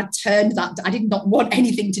 I turned that. I did not want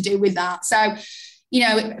anything to do with that. So, you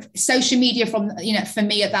know, social media for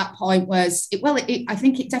me at that point was, I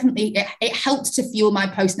think it definitely helped to fuel my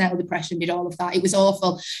postnatal depression, did all of that. It was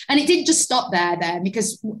awful. And it didn't just stop there then,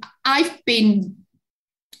 because I've been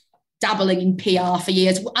dabbling in PR for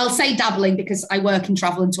years. I'll say dabbling because I work in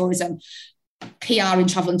travel and tourism. PR in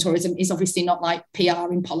travel and tourism is obviously not like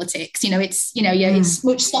PR in politics. You know, it's, you know, yeah, it's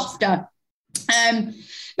much softer.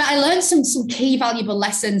 But I learned some key valuable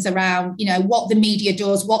lessons around, you know, what the media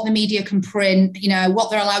does, what the media can print, you know, what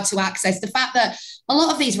they're allowed to access. The fact that a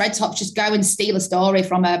lot of these red tops just go and steal a story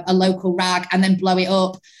from a local rag and then blow it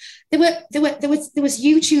up. There was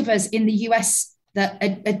YouTubers in the US that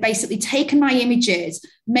had basically taken my images,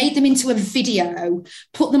 made them into a video,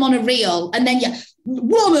 put them on a reel, and then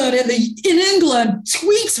woman in England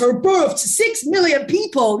tweets her birth to 6 million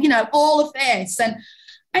people, you know, all of this. And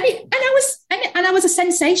I was a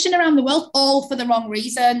sensation around the world, all for the wrong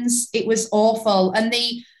reasons. It was awful. And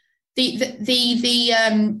the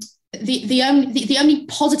only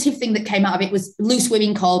positive thing that came out of it was Loose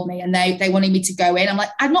Women called me and they wanted me to go in. I'm like,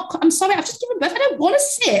 I'm sorry, I've just given birth. I don't want to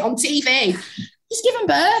sit on TV. Just given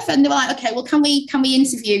birth. And they were like, okay, well, can we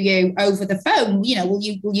interview you over the phone? You know, will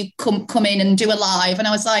you come in and do a live? And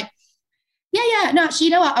I was like, yeah, no, actually,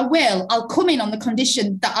 you know what? I will. I'll come in on the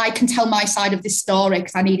condition that I can tell my side of this story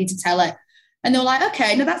because I needed to tell it. And they were like,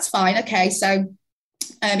 okay, no, that's fine. Okay. So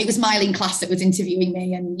it was Miley in class that was interviewing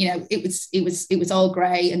me, and you know, it was all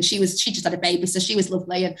great. And she just had a baby, so she was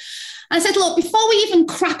lovely. And I said, look, before we even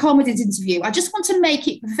crack on with this interview, I just want to make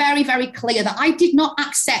it very, very clear that I did not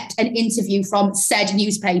accept an interview from said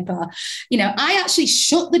newspaper. You know, I actually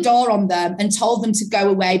shut the door on them and told them to go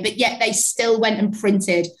away, but yet they still went and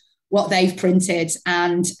printed what they've printed.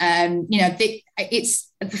 And you know, it's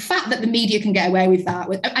the fact that the media can get away with that.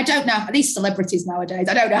 I don't know, these celebrities nowadays,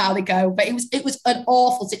 I don't know how they go, but it was an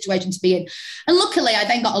awful situation to be in. And luckily, I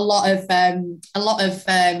then got a lot of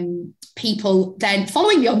people then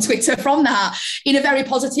following me on Twitter from that in a very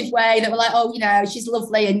positive way that were like, oh, you know, she's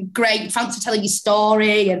lovely and great, thanks for telling your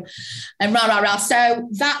story and rah. So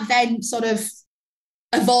that then sort of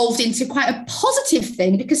evolved into quite a positive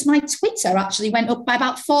thing because my Twitter actually went up by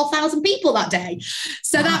about 4,000 people that day.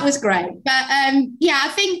 So that was great. But yeah, I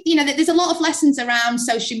think, you know, that there's a lot of lessons around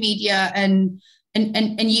social media and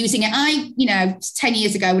using it. You know, 10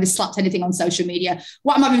 years ago would have slapped anything on social media.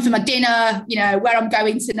 What I'm having for my dinner, you know, where I'm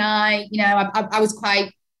going tonight, you know, I was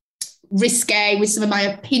quite risque with some of my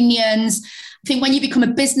opinions. I think when you become a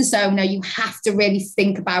business owner, you have to really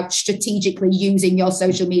think about strategically using your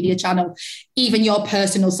social media channel, even your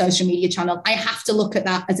personal social media channel. I have to look at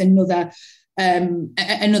that as another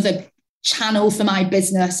channel for my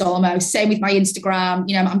business almost. Same with my Instagram.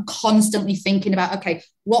 You know, I'm constantly thinking about, okay,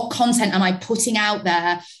 what content am I putting out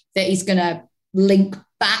there that is going to link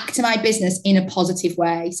back to my business in a positive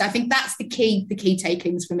way? So I think that's the key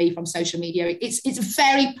takings for me from social media. It's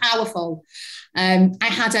very powerful. I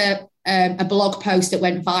had a blog post that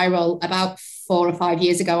went viral about 4 or 5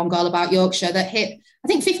 years ago on Girl About Yorkshire that hit, I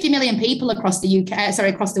think, 50 million people across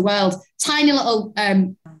across the world.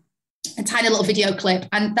 A tiny little video clip,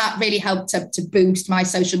 and that really helped to boost my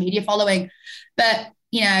social media following. But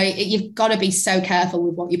you've got to be so careful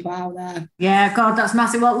with what you put out there. Yeah, God, that's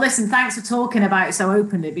massive. Well, listen, thanks for talking about it so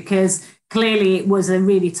openly, because clearly it was a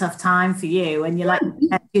really tough time for you. And you're like,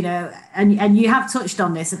 and you have touched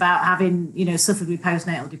on this about having, suffered with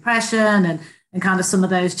postnatal depression and kind of some of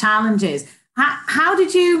those challenges. How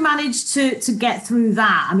did you manage to get through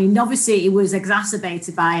that? I mean, obviously it was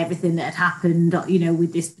exacerbated by everything that had happened,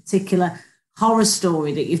 with this particular horror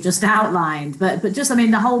story that you've just outlined, but just, I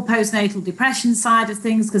mean, the whole postnatal depression side of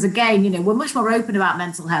things, because again, we're much more open about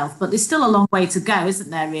mental health, but there's still a long way to go,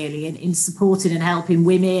 isn't there, really, in supporting and helping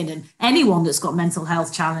women and anyone that's got mental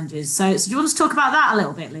health challenges. So do you want to talk about that a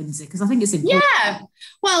little bit, Lindsay? Because I think it's important. Yeah,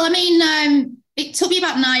 well, I mean, it took me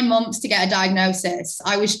about 9 months to get a diagnosis.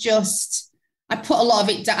 I put a lot of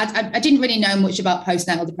it down. I didn't really know much about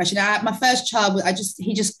postnatal depression. My first child,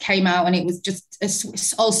 he just came out and it was just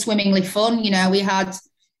all swimmingly fun. We had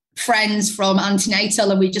friends from antenatal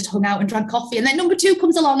and we just hung out and drank coffee. And then number 2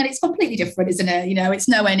 comes along and it's completely different, isn't it? It's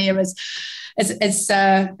nowhere near as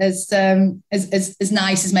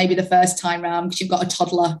nice as maybe the first time round, because you've got a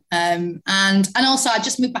toddler. And also I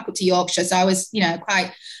just moved back up to Yorkshire, so I was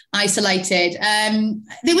quite isolated.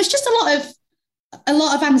 There was just a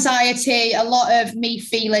lot of anxiety, a lot of me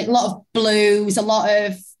feeling, a lot of blues, a lot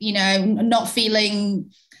of, not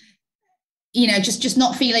feeling, just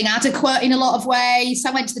not feeling adequate in a lot of ways. So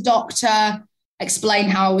I went to the doctor,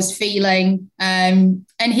 explained how I was feeling. And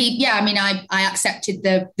I accepted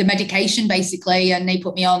the medication basically, and they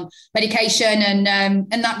put me on medication and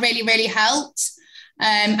that really, really helped.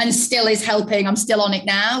 And still is helping. I'm still on it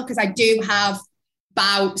now because I do have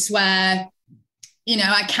bouts where,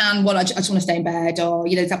 I just want to stay in bed, or,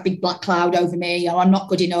 there's that big black cloud over me, or I'm not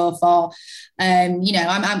good enough, or, I'm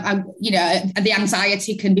the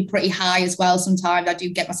anxiety can be pretty high as well. Sometimes I do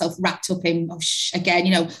get myself wrapped up in,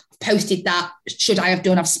 posted that, should I have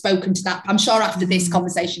done? I've spoken to that. I'm sure after this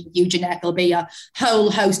conversation with you, Jeanette, there'll be a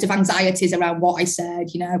whole host of anxieties around what I said,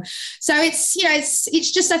 So it's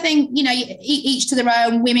just, I think, each to their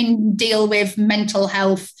own. Women deal with mental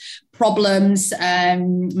health problems,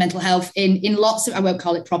 mental health in lots of, I won't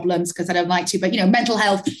call it problems because I don't like to, but, mental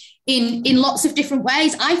health in lots of different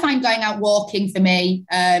ways. I find going out walking for me,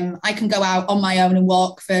 I can go out on my own and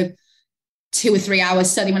walk for 2 or 3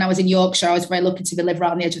 hours. Certainly when I was in Yorkshire, I was very lucky to live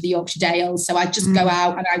right on the edge of the Yorkshire Dales. So I'd just go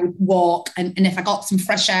out and I would walk. And if I got some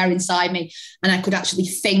fresh air inside me and I could actually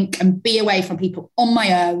think and be away from people on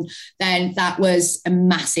my own, then that was a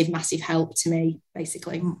massive, massive help to me,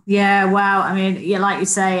 basically. Yeah, wow. I mean, like you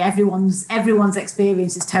say, everyone's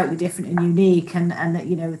experience is totally different and unique. And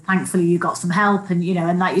thankfully you got some help. And,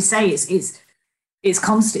 and like you say, it's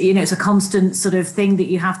constant, it's a constant sort of thing that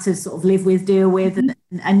you have to sort of live with, deal with,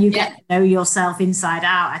 and you get to know yourself inside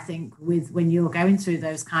out, I think, when you're going through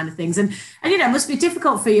those kind of things. And it must be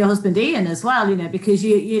difficult for your husband, Ian, as well, because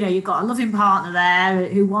you've got a loving partner there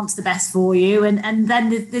who wants the best for you. And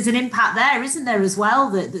then there's an impact there, isn't there, as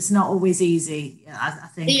well, that's not always easy, I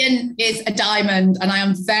think. Ian is a diamond and I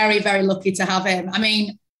am very, very lucky to have him.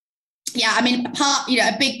 a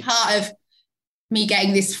big part of me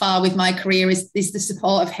getting this far with my career is the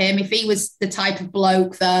support of him. If he was the type of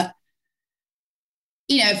bloke that,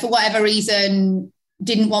 for whatever reason,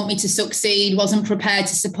 didn't want me to succeed, wasn't prepared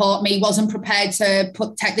to support me, wasn't prepared to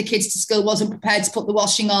take the kids to school, wasn't prepared to put the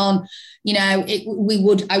washing on,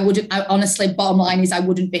 honestly, bottom line is I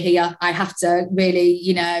wouldn't be here. I have to really,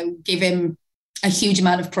 give him a huge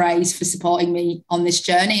amount of praise for supporting me on this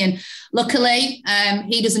journey. And luckily,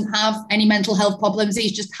 he doesn't have any mental health problems.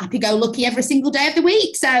 He's just happy-go-lucky every single day of the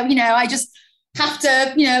week. So, I just have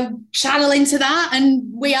to, channel into that.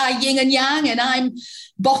 And we are yin and yang, and I'm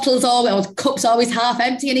cups always half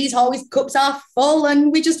empty and he's always cups half full,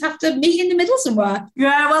 and we just have to meet in the middle somewhere.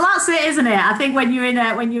 Yeah, well, that's it, isn't it? I think when you're in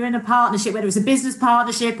a partnership, whether it's a business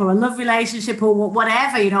partnership or a love relationship or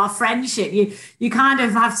whatever, a friendship, you kind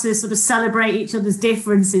of have to sort of celebrate each other's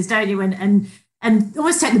differences, don't you? And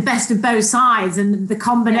always take the best of both sides, and the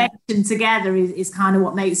combination together is kind of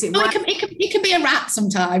what makes it work. It can be a rat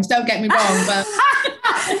sometimes, don't get me wrong, but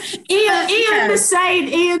Ian the Saint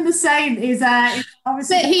is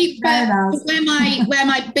obviously where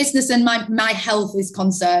my business and my health is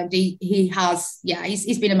concerned,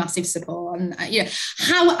 he's been a massive support. And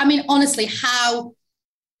honestly, how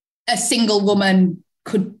a single woman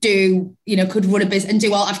could run a business and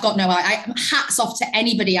do all, I've got no idea. Hats off to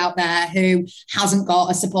anybody out there who hasn't got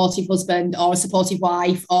a supportive husband or a supportive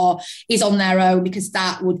wife or is on their own, because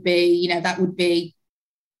that would be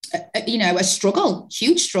a struggle,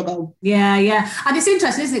 huge struggle. Yeah. And it's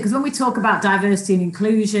interesting, isn't it? Because when we talk about diversity and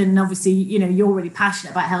inclusion, obviously, you're really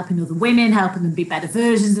passionate about helping other women, helping them be better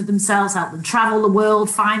versions of themselves, help them travel the world,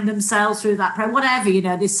 find themselves through that whatever,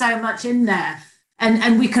 there's so much in there.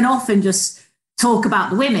 And we can often just talk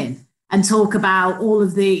about the women and talk about all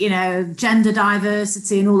of the, gender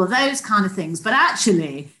diversity and all of those kind of things. But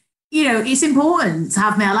actually, it's important to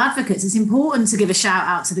have male advocates. It's important to give a shout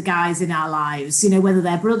out to the guys in our lives, whether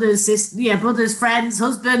they're brothers, brothers, friends,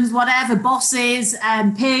 husbands, whatever, bosses,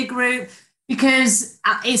 peer group, because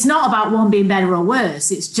it's not about one being better or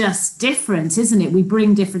worse. It's just different, isn't it? We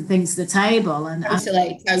bring different things to the table.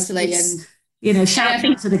 Totally. Shout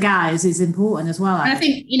out to the guys is important as well. I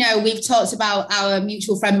think, we've talked about our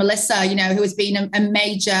mutual friend, Melissa, who has been a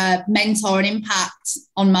major mentor and impact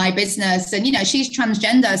on my business. And, she's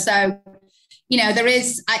transgender. So, there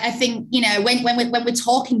is, I think, when we're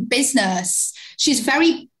talking business, she's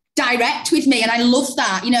very direct with me. And I love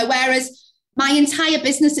that, whereas my entire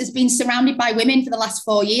business has been surrounded by women for the last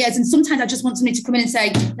 4 years. And sometimes I just want somebody to come in and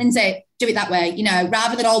say, Lindsay, do it that way,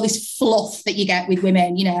 rather than all this fluff that you get with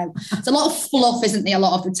women, It's a lot of fluff, isn't there, a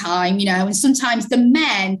lot of the time, and sometimes the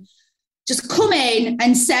men just come in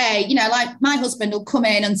and say, like my husband will come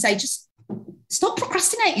in and say, just stop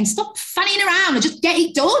procrastinating, stop fanning around and just get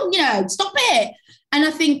it done, stop it. And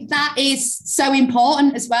I think that is so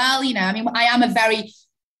important as well. I am a very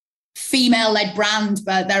female-led brand,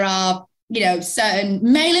 but there are certain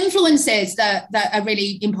male influences that are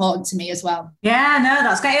really important to me as well. Yeah, no,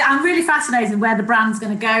 that's great. I'm really fascinated where the brand's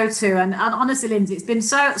going to go to. And honestly, Lindsay, it's been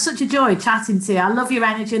such a joy chatting to you. I love your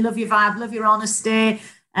energy, love your vibe, love your honesty.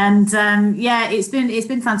 And it's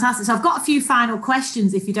been fantastic. So I've got a few final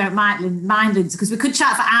questions, if you don't mind, Lindsay, because we could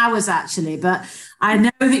chat for hours actually, but I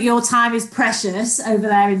know that your time is precious over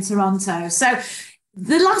there in Toronto. So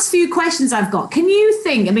the last few questions I've got, can you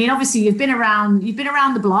think, obviously you've been around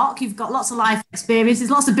the block, you've got lots of life experiences,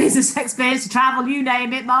 lots of business experience, travel, you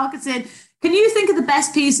name it, marketing. Can you think of the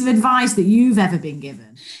best piece of advice that you've ever been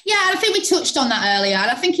given? Yeah, I think we touched on that earlier. And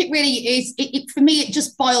I think it really is, for me, it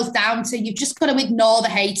just boils down to, you've just got to ignore the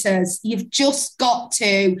haters. You've just got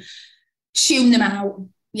to tune them out.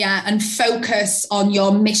 Yeah, and focus on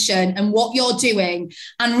your mission and what you're doing.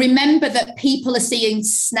 And remember that people are seeing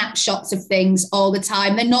snapshots of things all the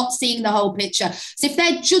time. They're not seeing the whole picture. So if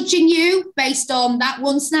they're judging you based on that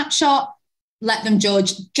one snapshot, let them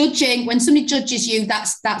judge. Judging, when somebody judges you,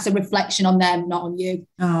 that's a reflection on them, not on you.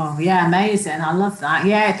 Oh, yeah, amazing. I love that.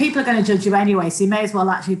 Yeah, people are going to judge you anyway, so you may as well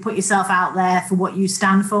actually put yourself out there for what you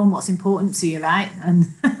stand for and what's important to you, right? And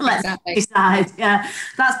let's decide. Yeah,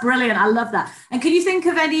 that's brilliant. I love that. And can you think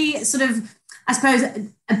of any sort of, I suppose,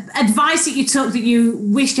 advice that you took that you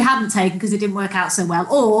wished you hadn't taken because it didn't work out so well,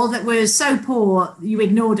 or that was so poor you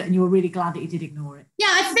ignored it and you were really glad that you did ignore it? Yeah,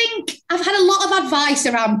 I think I've had a lot of advice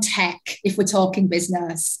around tech, if we're talking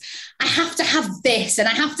business. I have to have this and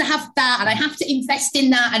I have to have that and I have to invest in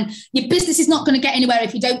that, and your business is not going to get anywhere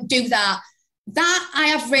if you don't do that. That I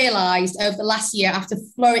have realised over the last year, after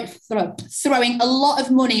throwing a lot of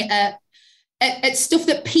money at stuff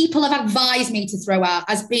that people have advised me to throw at,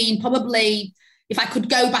 as being probably, if I could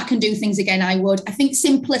go back and do things again, I would. I think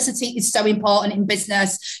simplicity is so important in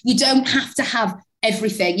business. You don't have to have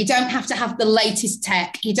everything. You don't have to have the latest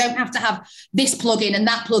tech. You don't have to have this plugin and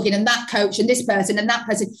that coach and this person and that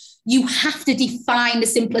person. You have to define the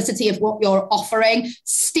simplicity of what you're offering,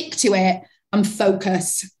 stick to it and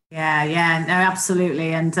focus. Yeah, no,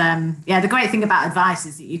 absolutely. And the great thing about advice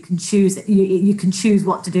is that you can choose you can choose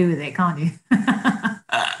what to do with it, can't you?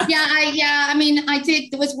 I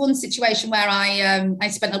did. There was one situation where I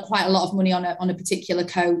spent quite a lot of money on a particular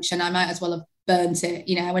coach, and I might as well have burnt it,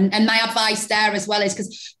 and my advice there as well is,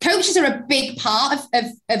 because coaches are a big part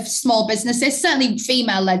of small businesses, certainly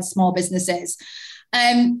female-led small businesses.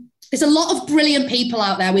 There's a lot of brilliant people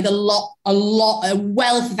out there with a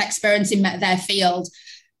wealth of experience in their field,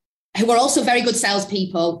 who are also very good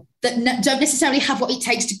salespeople that don't necessarily have what it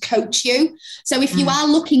takes to coach you. So if you are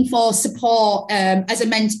looking for support as a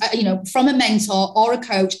mentor, from a mentor or a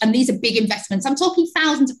coach, and these are big investments, I'm talking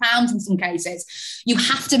thousands of pounds in some cases, you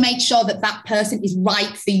have to make sure that person is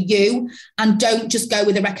right for you, and don't just go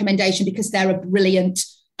with a recommendation because they're brilliant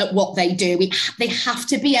at what they do. They have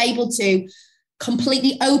to be able to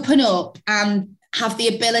completely open up and have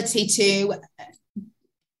the ability to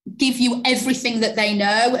give you everything that they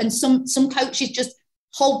know. And some coaches just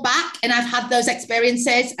hold back, and I've had those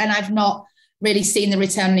experiences and I've not really seen the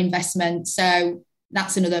return on investment. So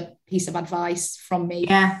that's another piece of advice from me.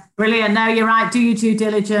 Yeah, brilliant. No, you're right. Do your due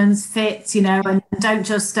diligence, fit, and don't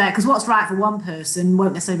just, because what's right for one person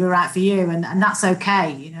won't necessarily be right for you. And that's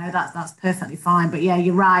okay. That's perfectly fine. But yeah,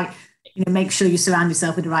 you're right. Make sure you surround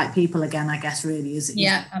yourself with the right people again, I guess, really is.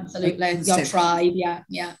 Yeah, absolutely. Your tribe. Yeah.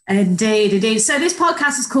 Indeed. So this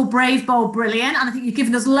podcast is called Brave, Bold, Brilliant. And I think you've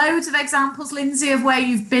given us loads of examples, Lindsay, of where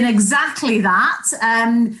you've been exactly that.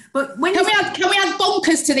 But when Can we add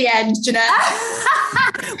bonkers to the end, Jeanette?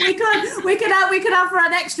 we could have for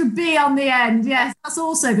an extra B on the end. Yes, that's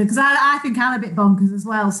also good, because I think I'm a bit bonkers as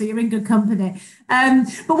well. So you're in good company.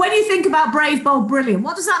 But when you think about Brave, Bold, Brilliant,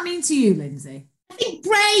 what does that mean to you, Lindsay? I think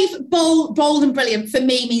brave, bold and brilliant for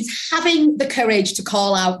me means having the courage to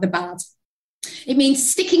call out the bad. It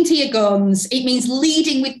means sticking to your guns. It means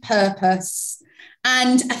leading with purpose.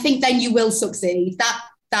 And I think then you will succeed. That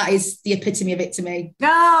is the epitome of it to me.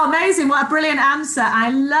 Oh, amazing. What a brilliant answer. I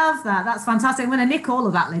love that. That's fantastic. I'm going to nick all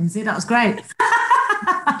of that, Lindsay. That was great.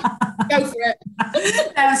 Go for it.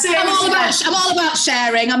 I'm all about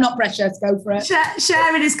sharing. I'm not precious. Go for it.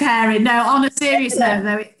 Sharing is caring. No, on a serious note,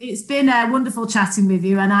 though, it's been wonderful chatting with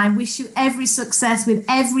you, and I wish you every success with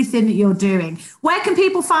everything that you're doing. Where can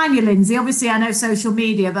people find you, Lindsay? Obviously, I know social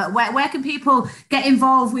media, but where can people get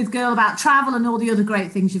involved with Girl About Travel and all the other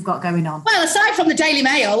great things you've got going on? Well, aside from the Daily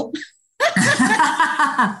Mail,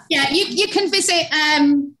 yeah, you can visit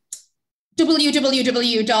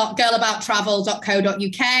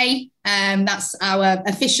www.girlabouttravel.co.uk. That's our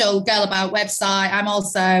official Girl About website. I'm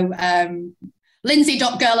also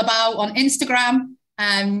Lindsay.girlabout on Instagram.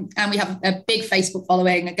 And we have a big Facebook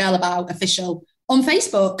following, a Girl About official on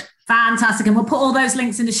Facebook. Fantastic. And we'll put all those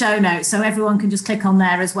links in the show notes so everyone can just click on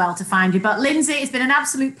there as well to find you. But Lindsay, it's been an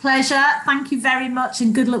absolute pleasure. Thank you very much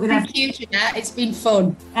and good luck with everything. Thank you, Jeanette. It's been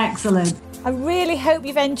fun. Excellent. I really hope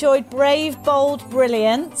you've enjoyed Brave, Bold,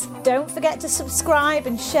 Brilliant. Don't forget to subscribe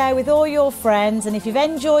and share with all your friends. And if you've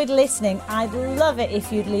enjoyed listening, I'd love it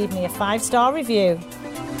if you'd leave me a 5-star review.